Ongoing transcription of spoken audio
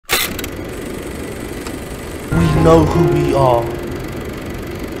know who we are.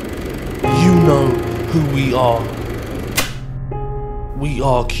 You know who we are. We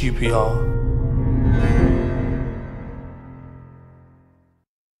are Q.P.R.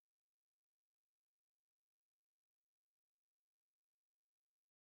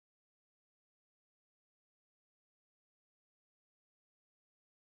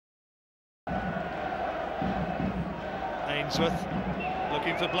 Ainsworth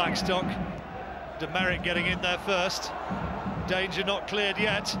looking for Blackstock. Demerit getting in there first. Danger not cleared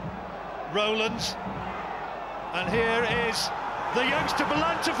yet. Rowlands. And here is the youngster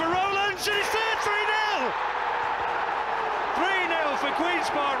Belanta for Rowlands, and it's there, 3-0! 3-0 for Queen's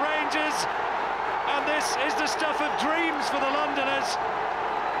Park Rangers, and this is the stuff of dreams for the Londoners.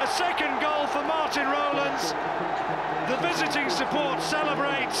 A second goal for Martin Rowlands. The visiting support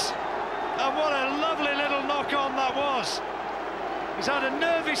celebrates, and what a lovely little knock-on that was. He's had a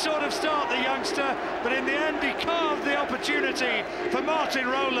nervy sort of start, the youngster, but in the end he carved the opportunity for Martin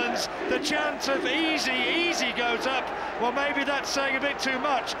Rowlands. The chance of easy goes up. Well, maybe that's saying a bit too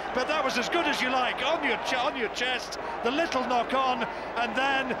much, but that was as good as you like, on your chest, the little knock on, and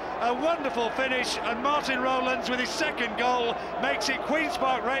then a wonderful finish, and Martin Rowlands with his second goal makes it Queen's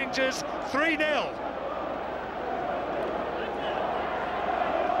Park Rangers 3-0.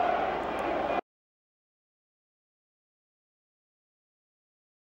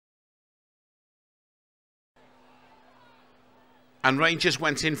 And Rangers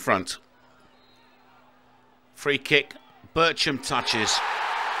went in front. Free kick, Bircham touches.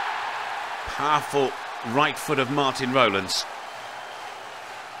 Powerful right foot of Martin Rowlands.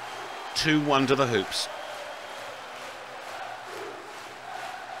 2-1 to the hoops.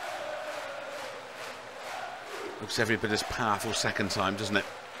 Looks every bit as powerful second time, doesn't it?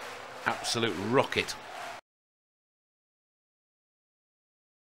 Absolute rocket.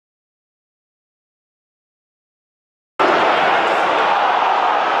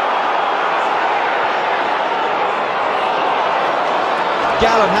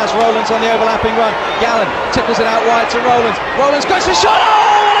 Gallen has Rowlands on the overlapping run. Gallen tipples it out wide to Rowlands. Rowlands goes for a shot.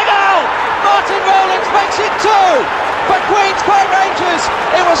 Oh, what a goal! Martin Rowlands makes it 2 for Queen's Park Rangers.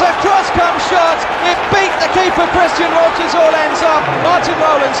 It was a cross-come shot. It beat the keeper Christian Rogers all ends up. Martin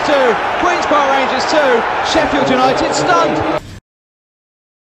Rowlands 2, Queen's Park Rangers 2, Sheffield United stunned.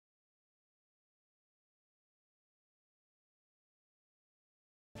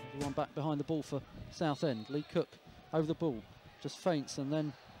 One back behind the ball for Southend. Lee Cook over the ball. Just feints and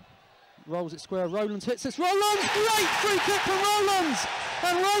then rolls it square. Rowlands hits this. Rowlands! Great free kick for Rowlands!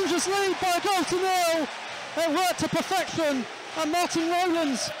 And Rangers lead by a goal to 0. It worked to perfection. And Martin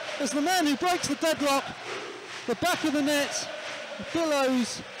Rowlands is the man who breaks the deadlock. The back of the net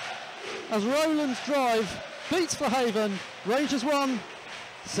billows as Rowlands drive beats for Haven. Rangers 1,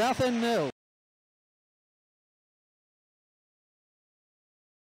 Southend 0.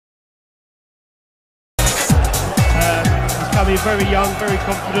 Coming very young, very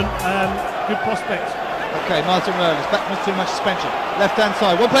confident, good prospect. Okay, Martin Rowlands, back from too much suspension. Left hand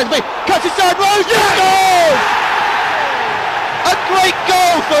side, one player to beat. Cuts inside, Rose, goal! A great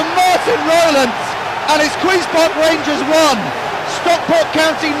goal for Martin Rowlands, and it's Queen's Park Rangers 1, Stockport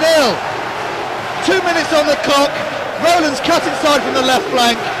County 0. 2 minutes on the clock. Rowlands cut inside from the left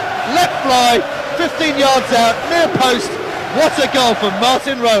flank, let fly, 15 yards out, near post. What a goal for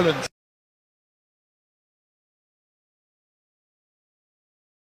Martin Rowlands.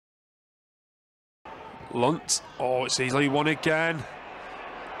 Lunt, oh, it's easily won again.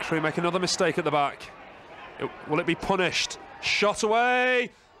 Crewe make another mistake at the back. Will it be punished? Shot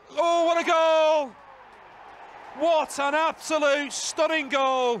away. Oh, what a goal! What an absolute stunning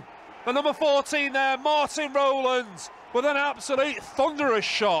goal. The number 14 there, Martin Rowlands, with an absolute thunderous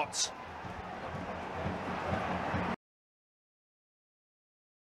shot.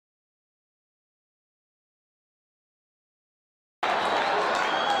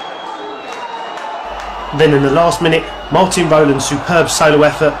 Then in the last minute, Martin Rowlands' superb solo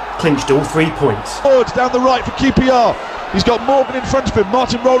effort clinched all 3 points. Forward down the right for Q.P.R. He's got Morgan in front of him.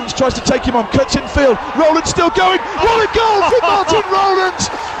 Martin Rowlands tries to take him on, cuts in field. Rowlands still going. What a goal for Martin Rowlands!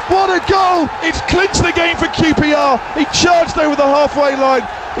 What a goal! It's clinched the game for Q.P.R. He charged over the halfway line.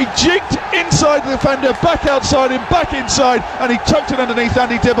 He jigged inside the defender, back outside him, back inside, and he tucked it underneath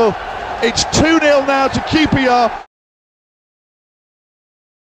Andy Dibble. It's 2-0 now to Q.P.R.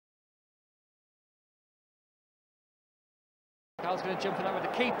 Carl's going to jump on that with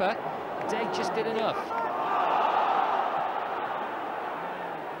the keeper. Day just did enough.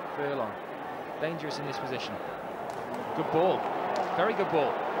 Furlong, dangerous in this position. Good ball, very good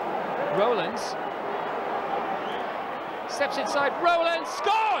ball. Rowlands steps inside. Rowlands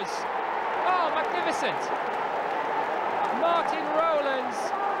scores! Oh, magnificent!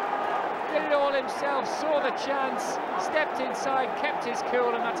 goal himself, saw the chance, stepped inside, kept his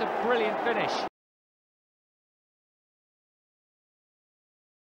cool, and that's a brilliant finish.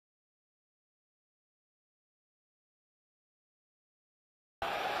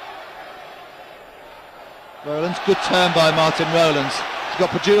 Rowlands, good turn by Martin Rowlands. He's got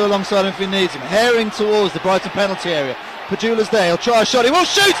Padula alongside him if he needs him. Herring towards the Brighton penalty area. Padula's there, he'll try a shot, he will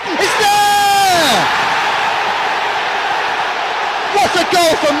shoot! It's there! What a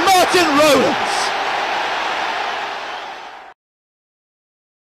goal from Martin Rowlands!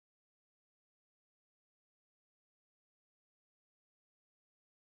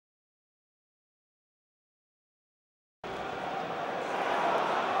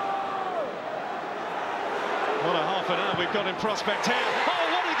 What a half an hour we've got in prospect here. Oh,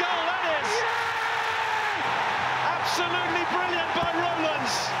 what a goal that is! Absolutely brilliant by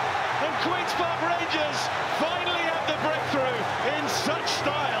Rowlands. And Queen's Park Rangers finally have the breakthrough in such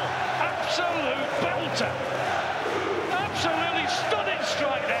style. Absolute belter. Absolutely stunning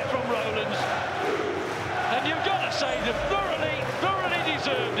strike there from Rowlands. And you've got to say they thoroughly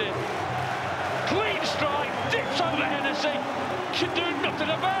deserved it. Clean strike, dips over Hennessy, can do nothing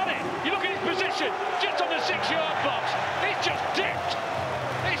about it. You look at his position, just on the 6-yard box. He's just dipped.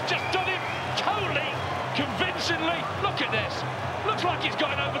 He's just done it totally convincingly. Look at this. Looks like he's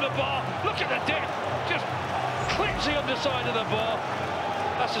going over the bar. Look at the dip. Just clips the underside of the bar.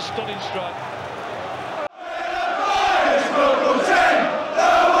 That's a stunning strike.